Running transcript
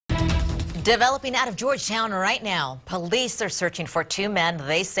Developing out of Georgetown right now. Police are searching for two men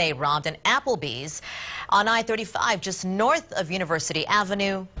they say robbed an Applebees on I-35 just north of University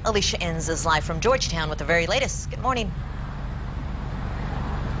Avenue. Alicia Inns is live from Georgetown with the very latest. Good morning.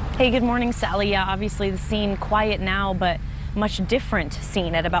 Hey, good morning, Sally. Yeah, obviously the scene quiet now, but much different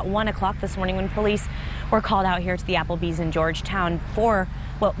scene at about 1 o'clock this morning when police were called out here to the Applebees in Georgetown for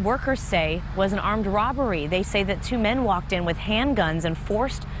what workers say was an armed robbery. They say that two men walked in with handguns and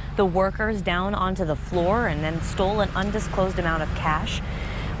forced the workers down onto the floor and then stole an undisclosed amount of cash.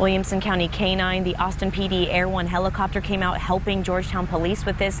 Williamson County K-9, the Austin PD Air 1 helicopter came out helping Georgetown police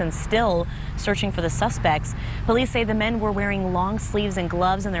with this and still searching for the suspects. Police say the men were wearing long sleeves and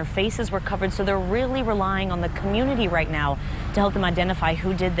gloves and their faces were covered, so they're really relying on the community right now to help them identify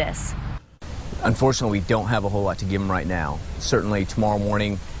who did this. Unfortunately, we don't have a whole lot to give them right now. Certainly tomorrow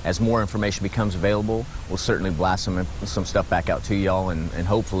morning, as more information becomes available, we'll certainly blast some stuff back out to y'all, and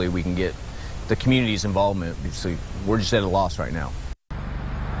hopefully we can get the community's involvement. So we're just at a loss right now.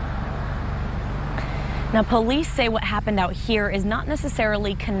 Now, police say what happened out here is not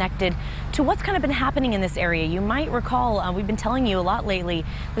necessarily connected to what's kind of been happening in this area. You might recall, we've been telling you a lot lately,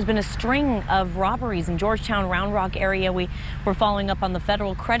 there's been a string of robberies in Georgetown, Round Rock area. We were following up on the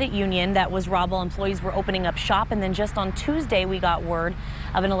Federal Credit Union that was robbed while employees were opening up shop. And then just on Tuesday, we got word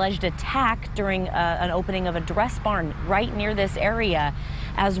of an alleged attack during an opening of a dress barn right near this area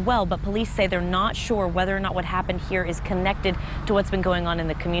as well. But police say they're not sure whether or not what happened here is connected to what's been going on in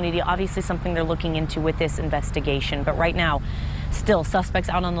the community. Obviously something they're looking into with this investigation. But right now, still suspects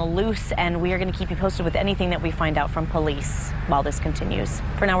out on the loose, and we are going to keep you posted with anything that we find out from police while this continues.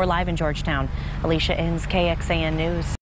 For now, we're live in Georgetown. Alicia Inns, KXAN News.